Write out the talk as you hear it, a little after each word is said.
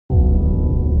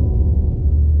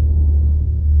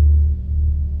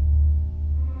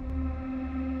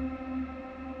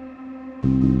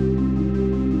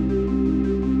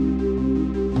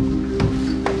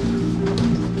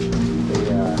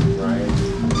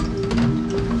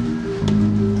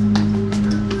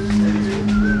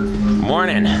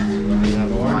morning.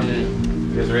 Good morning.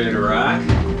 You guys ready to rock?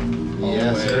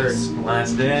 Yes, sir.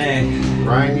 Last day.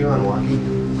 Ryan, you on walkie?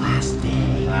 Last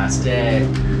day. Last day.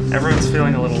 Everyone's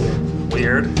feeling a little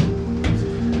weird, a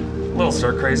little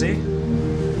stir crazy,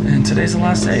 and today's the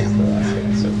last day.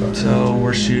 So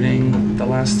we're shooting the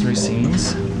last 3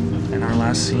 scenes, and our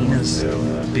last scene is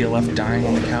BLF dying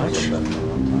on the couch.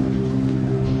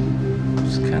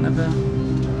 It's kind of a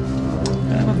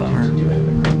bummer.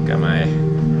 Got my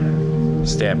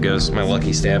Stab Ghost, my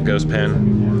lucky Stab Ghost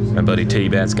pen. My buddy Titty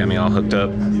Bat's got me all hooked up.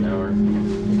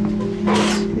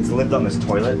 He's lived on this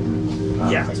toilet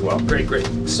Yeah, as well. Great.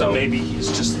 So maybe he's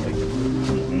just like,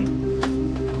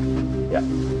 Yeah.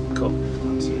 cool.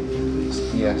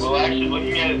 Yes. Well, actually,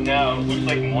 looking at it now, it looks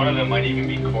like one of them might even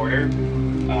be quarter.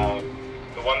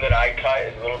 The one that I cut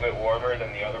is a little bit warmer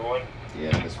than the other one.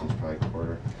 Yeah, this one's probably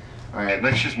quarter. All right,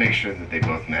 let's just make sure that they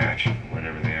both match,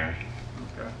 whatever they are.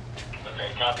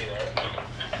 Okay, copy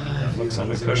that. Looks on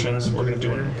the cushions. We're gonna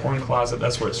do it in a porn closet.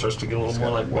 That's where it starts to get a little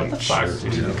more like, what the fuck?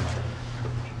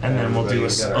 And then we'll do a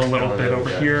little bit over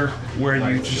here where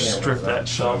you just strip that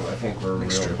shelf. I think we're real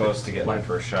close to getting my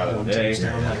first shot of the day.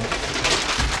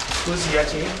 Who's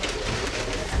Yeti?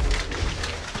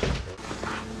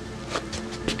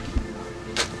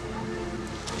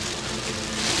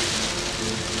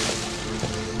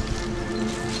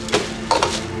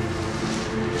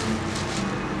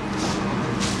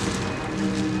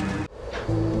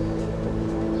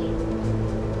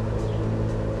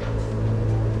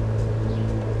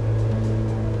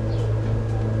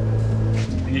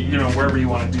 You know, wherever you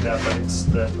want to do that, but it's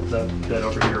the bit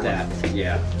over here.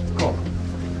 Yeah. Cool.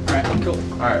 Alright, cool.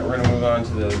 Alright, we're gonna move on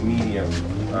to the medium.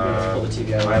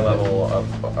 Eye level up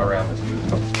around the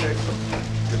tube. Okay.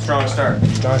 Good strong start.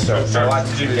 Strong start. Got a lot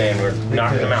to do today and we're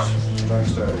knocking them out. Strong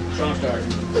start. Strong start.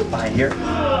 Behind here.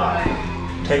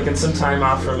 Taking some time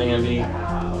off from Andy.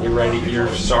 You're ready. You're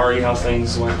sorry how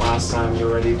things went last time.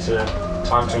 You're ready to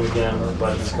talk to him again,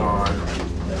 but he's gone.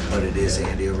 But it is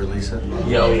Andy over Lisa?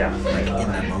 Yeah, oh yeah. Like in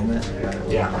that moment?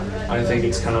 Yeah. I think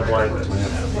it's kind of like,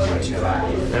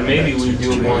 and maybe we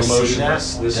do it more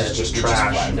emotionless. This is just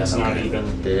trash. It's not even.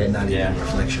 Not even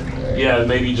reflection. Yeah,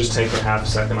 maybe just take a half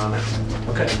second on it.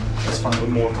 Okay, that's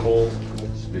fine. More cold.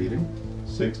 Speeding.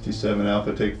 67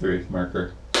 Alpha, take 3,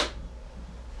 marker.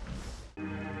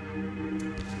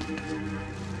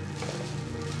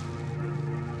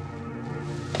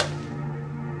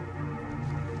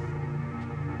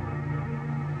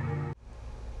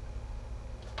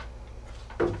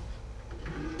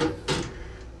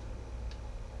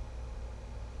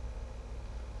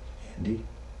 Andy?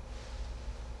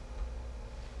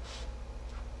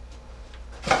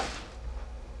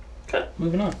 Okay,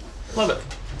 moving on. Love it.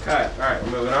 Okay, alright,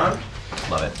 we're moving on.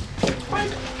 Love it.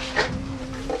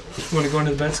 You want to go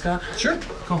into the bed, Scott? Sure.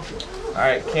 Cool.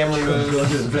 Alright, camera move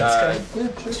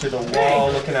to the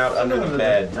wall, looking out under the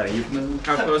bed.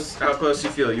 How close do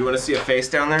you feel? You want to see a face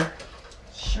down there?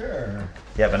 Sure.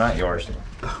 Yeah, but not yours.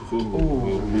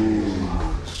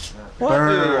 What?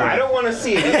 I don't want to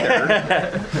see it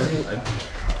either.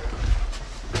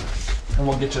 And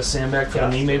we'll get you a sandbag for the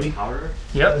knee, maybe?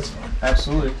 Yep.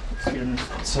 Absolutely.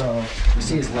 So. You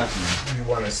see his left knee. You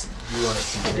want to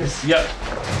see this? Yep.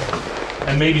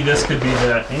 And maybe this could be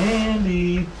the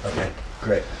Andy. Okay,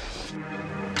 great.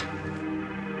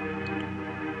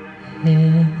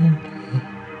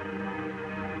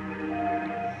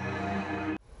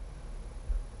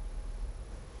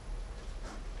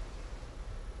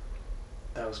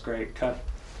 That was great. Cut.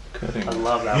 Cutting. I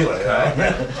love that Good cut.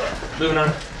 Moving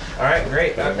on. Alright,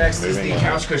 great. Up next is the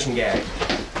couch cushion gag.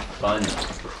 Fun.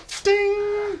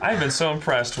 Ding! I've been so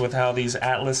impressed with how these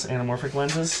Atlas anamorphic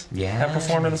lenses have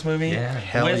performed in this movie. Yeah.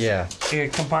 Hell With- yeah.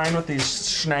 Combined with these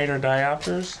Schneider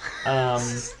diopters. How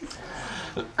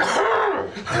do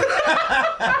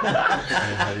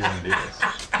you want to do this?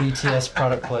 BTS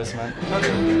product placement.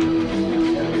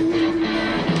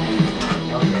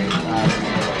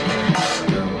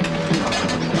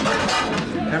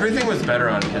 Everything was better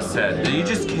on cassette. You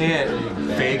just can't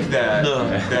fake that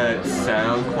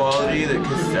sound quality that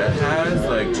cassette has.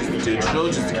 Like just digital,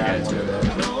 just can't do it.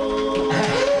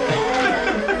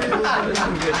 That's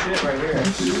some good shit right here.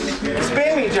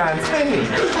 Spin me, John, spin me.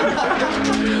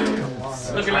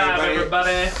 Look alive,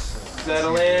 everybody.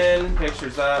 Settle in,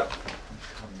 pictures up.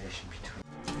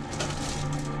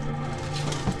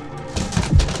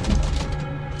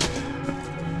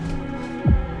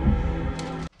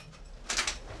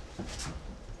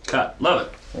 Cut. Love it.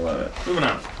 Love it. Moving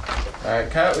on. Alright,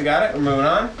 cut, we got it. We're moving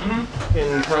on.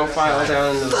 Can profile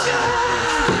down into the.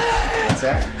 What's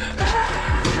that?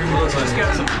 It's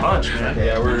got some punch, man.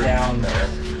 Yeah, we're Down there.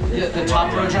 The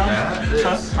top row, John?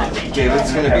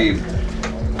 David's gonna be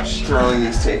throwing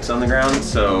these tapes on the ground,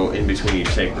 so in between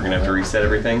each tape we're gonna have to reset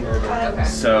everything. Okay.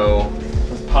 So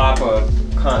let's pop a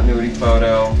continuity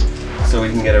photo so we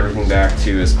can get everything back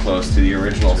to as close to the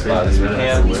original spot as we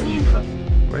can.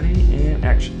 Ready and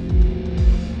action.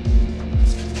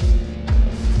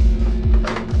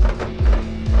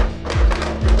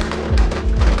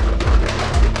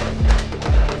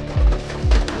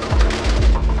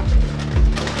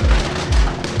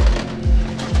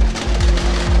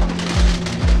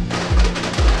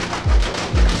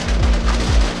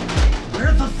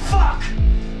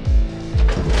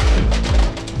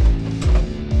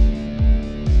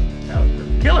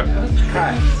 Killer.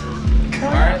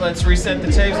 Alright, let's reset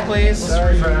the tapes, please.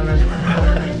 Sorry, Brandon.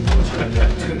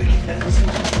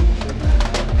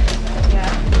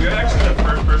 You're actually the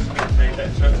first person to make that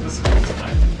joke this whole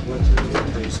time.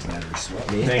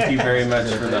 Thank you very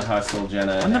much for the hustle,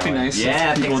 Jenna. Wouldn't that be nice?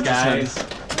 Yeah, if people thanks, just had-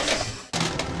 guys.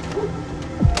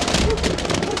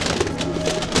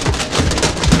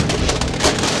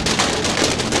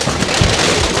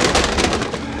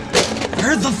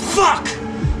 Where the fuck?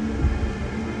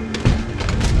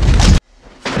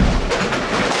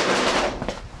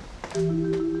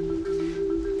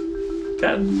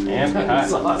 Cut. And cut.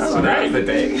 That's the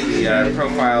day. The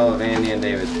profile of Andy and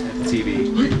David at the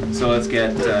TV. So let's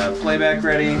get playback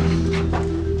ready.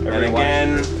 And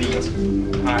again,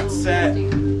 hot set.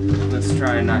 Let's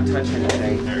try and not touch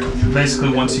anything. Basically,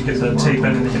 once you get the tape in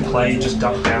and hit play, you just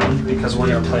duck down because we're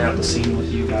gonna play out the scene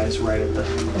with you guys right at the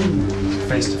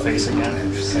face to face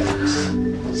again.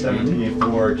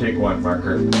 17-4, take one,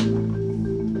 marker.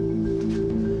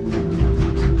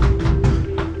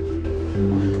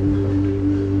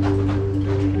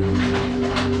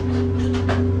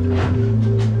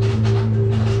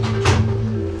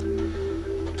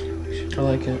 I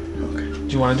like it. Okay. Do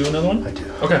you want to do another one? I do.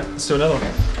 Okay, let's do another one.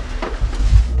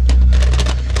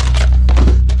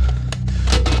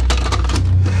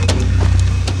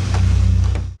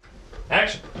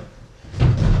 Action.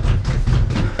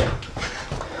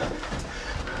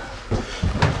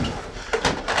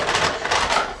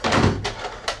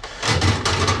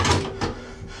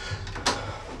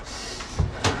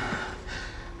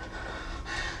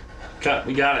 Cut.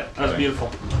 We got it. That was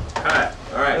beautiful. Cut.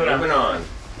 Alright, moving on.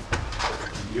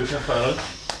 Use your photo.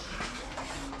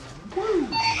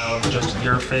 Just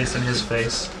your face and his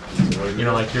face. You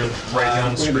know, like you're right here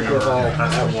on the screen.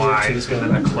 That's wide, and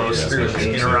then the close is gonna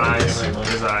be your eyes,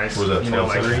 his eyes. Was that you know,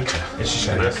 like 12:30? it's just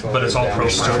gonna, but it's all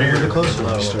profile.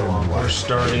 We're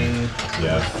starting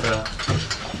with the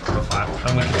profile.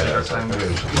 I'm gonna take our time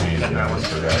getting that one.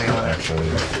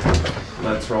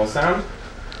 Let's roll sound.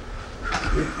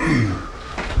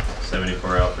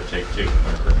 74 Alpha, take 2.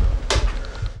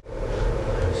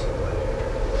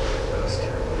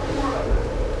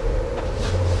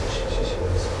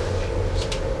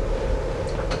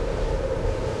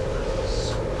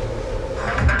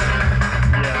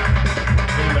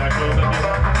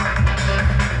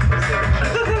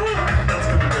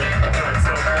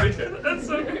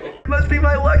 Must be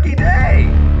my lucky day.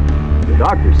 The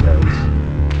doctor says.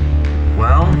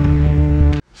 Well.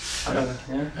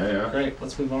 Yeah. Great.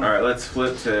 Let's move on. Alright, let's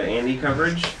flip to Andy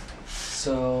coverage.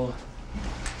 So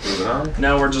Moving on.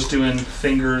 now we're just doing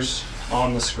fingers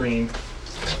on the screen.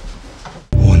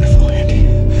 Wonderful, Andy.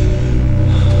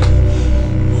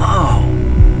 Oh.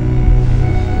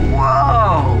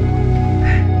 Whoa.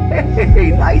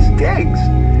 Hey, nice digs.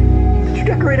 Did you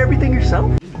decorate everything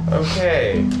yourself?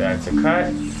 Okay, that's a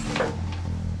cut.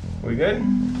 We good?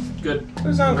 Good.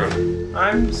 Who's hungry?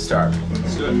 I'm starved.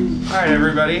 Let's do it. Alright,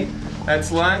 everybody.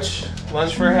 That's lunch.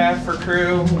 Lunch for half for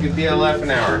crew. Give DLF an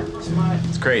hour.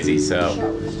 It's crazy, so.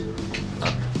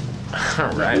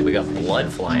 Alright, we got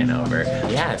blood flying over.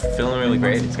 Yeah, it's feeling really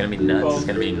great. It's gonna be nuts. It's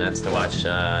gonna be nuts to watch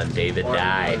David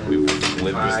die. We've lived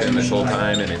with him this whole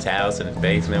time in his house, in his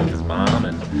basement with his mom,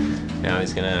 and now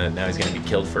he's gonna be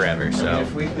killed forever. So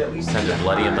it's time to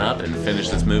bloody him up and finish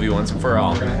this movie once and for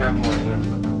all.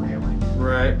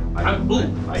 Right.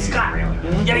 Ooh, Scott.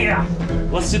 Yeah.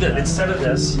 Let's do that. Instead of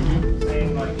this,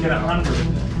 get 100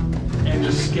 and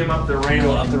just skim up the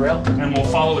rail. And we'll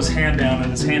follow his hand down, and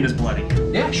his hand is bloody.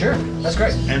 Yeah, sure. That's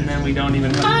great. And then we don't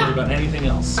even have to worry about anything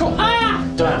else. Cool.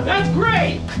 Done. That's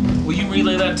great! Will you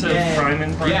relay that to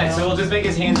Fryman? Yeah, so we'll just make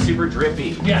his hand super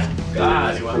drippy. Yeah.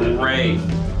 God, great.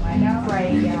 I know,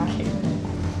 right? Yeah.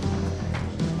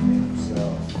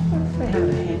 I have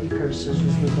a handy pair of scissors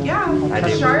with them. Yeah.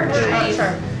 Sharp.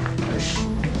 Sharp. This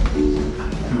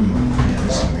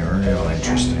is gonna be real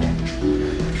interesting.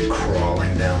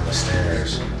 Crawling down the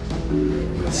stairs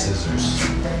with scissors.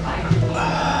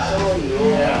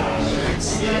 Yeah.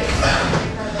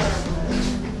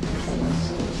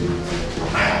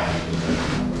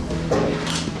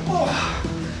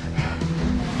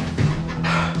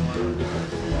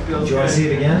 see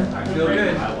it again? I feel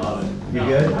good. I love it. You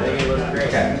good? I think it looks great.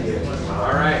 Okay.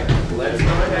 All right, let's go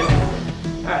ahead.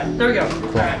 All right, there we go. Cool.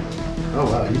 All right. Oh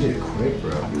wow, you did it quick,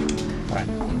 bro. All right.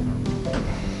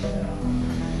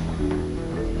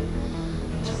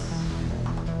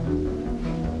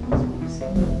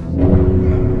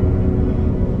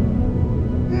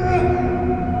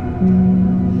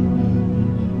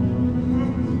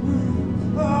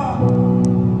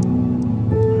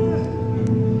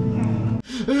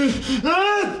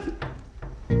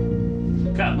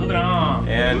 Cut, moving on.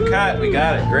 And cut, we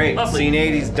got it. Great. Lovely. Scene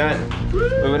 80's done.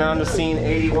 Moving on to scene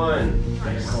 81.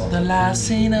 The last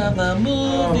scene of the movie.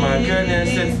 Oh my goodness,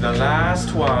 it's the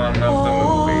last one of the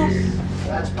movie.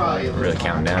 That's probably We're really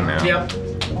counting down now. Yep.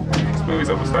 This movie's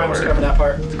almost I'm just over. covering that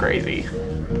part. It's crazy.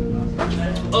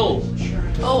 Oh,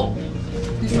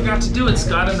 we forgot to do it,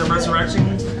 Scott, in the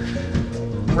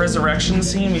resurrection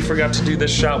scene. We forgot to do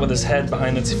this shot with his head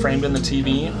behind it's framed in the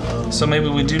TV. So maybe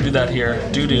we do that here.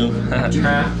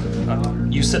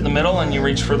 You sit in the middle and you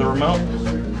reach for the remote.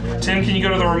 Tim, can you go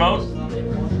to the remote?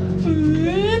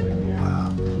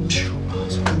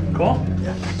 Cool.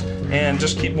 And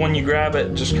just keep when you grab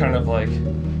it, just kind of like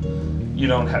you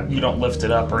don't lift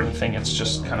it up or anything. It's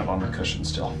just kind of on the cushion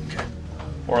still. Okay.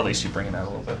 Or at least you bring it out a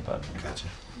little bit. But Gotcha.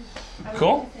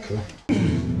 Cool. Cool.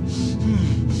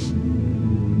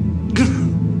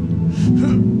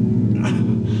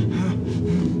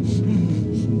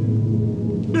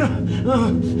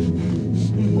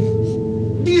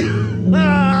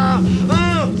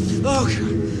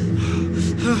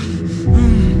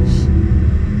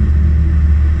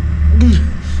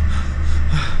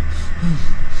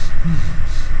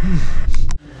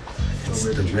 It's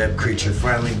the web creature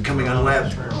finally becoming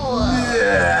unwebbed.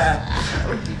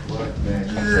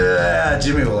 Yeah,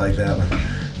 Jimmy will like that one.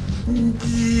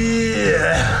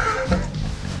 Yeah.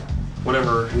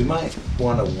 Whatever. We might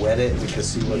want to wet it. We can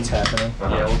see what's happening.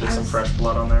 Yeah, we'll get some fresh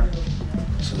blood on there.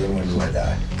 So then when do I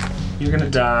die? You're gonna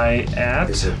die at.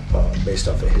 Is it based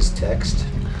off of his text?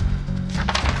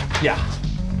 Yeah.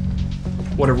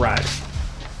 What a ride.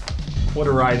 What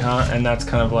a ride, huh? And that's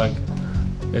kind of like,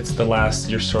 it's the last,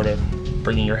 you're sort of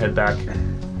bringing your head back.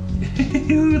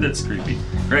 That's creepy.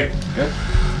 Great. Good?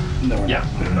 No, yeah.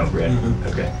 No, red.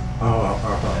 Okay. Oh,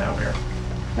 Now we are.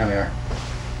 Now we are.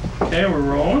 Okay, we're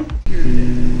rolling.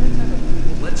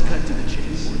 Let's cut to the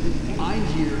chase. I'm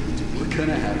here to be. We're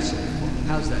gonna have some fun.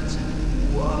 How's that sound?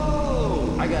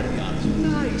 Whoa! I gotta be honest.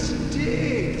 Nice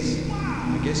digs.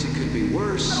 Wow. I guess it could be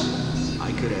worse.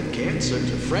 I could have cancer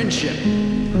to friendship.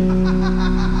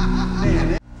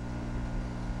 Man.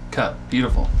 Cut.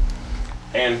 Beautiful.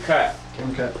 And cut.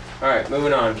 Camera cut. All right,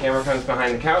 moving on. Camera comes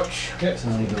behind the couch. Okay.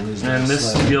 And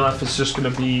this DLF is just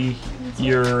gonna be,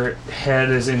 your head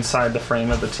is inside the frame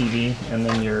of the TV, and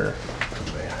then your.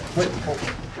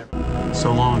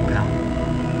 So long, pal.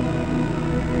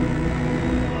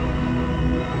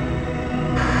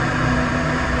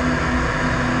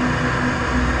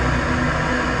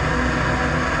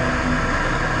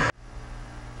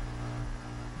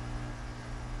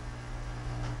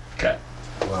 Cut.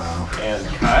 wow. And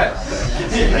cut.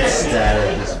 That's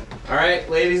static. All right,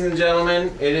 ladies and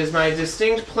gentlemen, it is my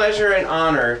distinct pleasure and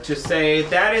honor to say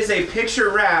that is a picture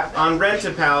wrap on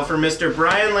Rent-A-Pal for Mr.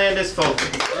 Brian Landis Fulton.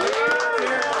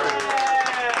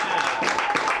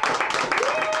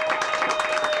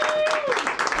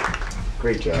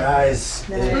 Great job. Guys,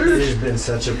 it has been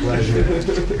such a pleasure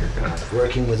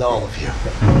working with all of you.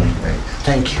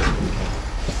 Thank you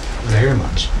very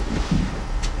much.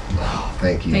 Oh,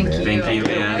 thank you, Thank man. you. Thank you,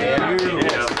 man. Yeah.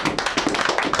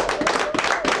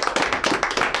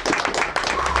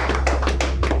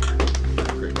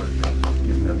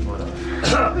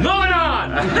 Moving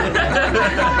on!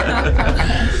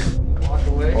 Walk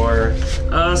away. Or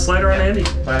Slider on Andy.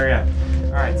 Slider, yeah.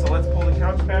 All right, so let's pull the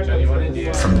couch back.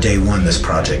 From day one, this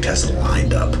project has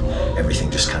lined up. Everything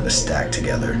just kind of stacked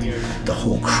together. The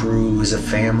whole crew is a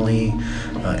family.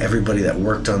 Everybody that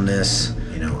worked on this,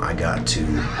 you know, I got to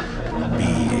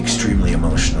be extremely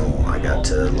emotional. I got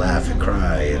to laugh and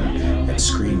cry and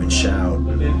scream and shout.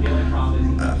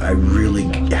 I really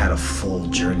had a full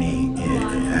journey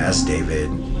as David,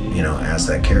 you know, as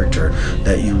that character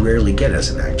that you rarely get as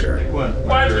an actor.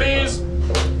 Quiet, please.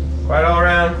 Quiet all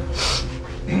around.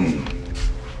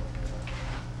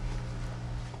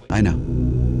 I know.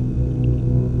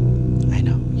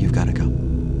 You've got to go.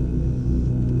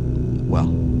 Well,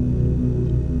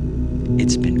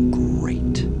 it's been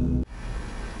great.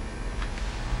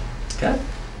 Cut.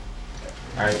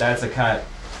 All right, that's a cut.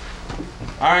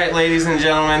 All right, ladies and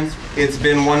gentlemen, it's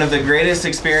been one of the greatest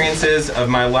experiences of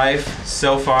my life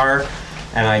so far,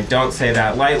 and I don't say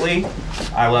that lightly.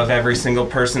 I love every single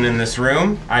person in this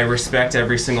room. I respect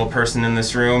every single person in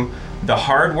this room. The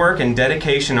hard work and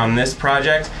dedication on this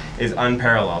project is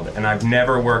unparalleled, and I've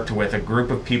never worked with a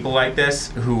group of people like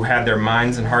this who had their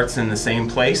minds and hearts in the same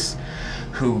place,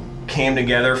 who came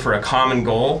together for a common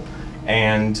goal.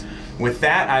 And with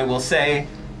that, I will say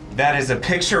that is a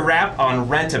picture wrap on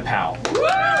Rent-A-Pal.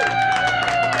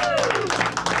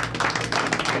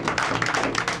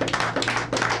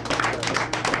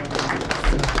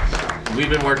 We've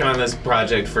been working on this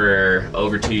project for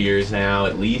over 2 years now,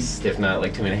 at least, if not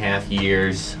like 2.5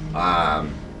 years.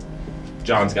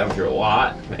 John's gone through a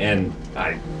lot, and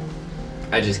I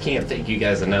just can't thank you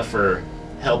guys enough for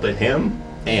helping him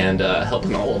and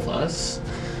helping all of us.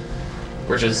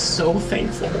 We're just so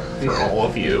thankful for all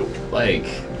of you. Like,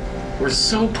 we're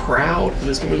so proud of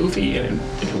this movie, and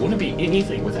it wouldn't be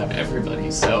anything without everybody.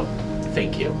 So,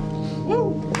 thank you. Woo!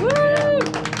 Woo!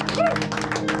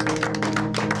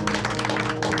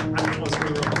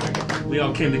 We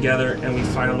all came together and we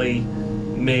finally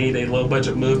made a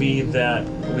low-budget movie that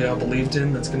we all believed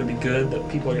in, that's gonna be good, that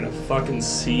people are gonna fucking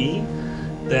see,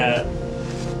 that,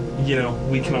 you know,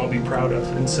 we can all be proud of.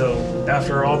 And so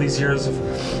after all these years of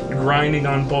grinding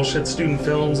on bullshit student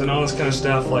films and all this kind of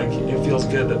stuff, like, it feels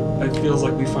good that it feels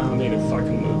like we finally made a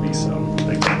fucking movie. So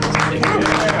thank you.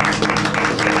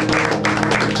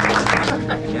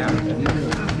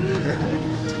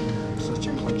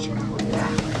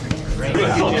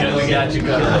 We got you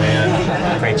covered,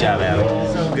 man. Great job, Abby.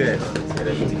 So good.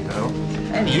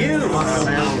 And you!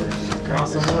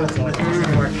 Awesome.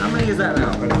 How many is that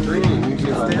now? 3.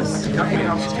 This? Cut me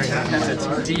off. That's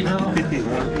a 2. Thank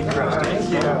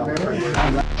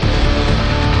you.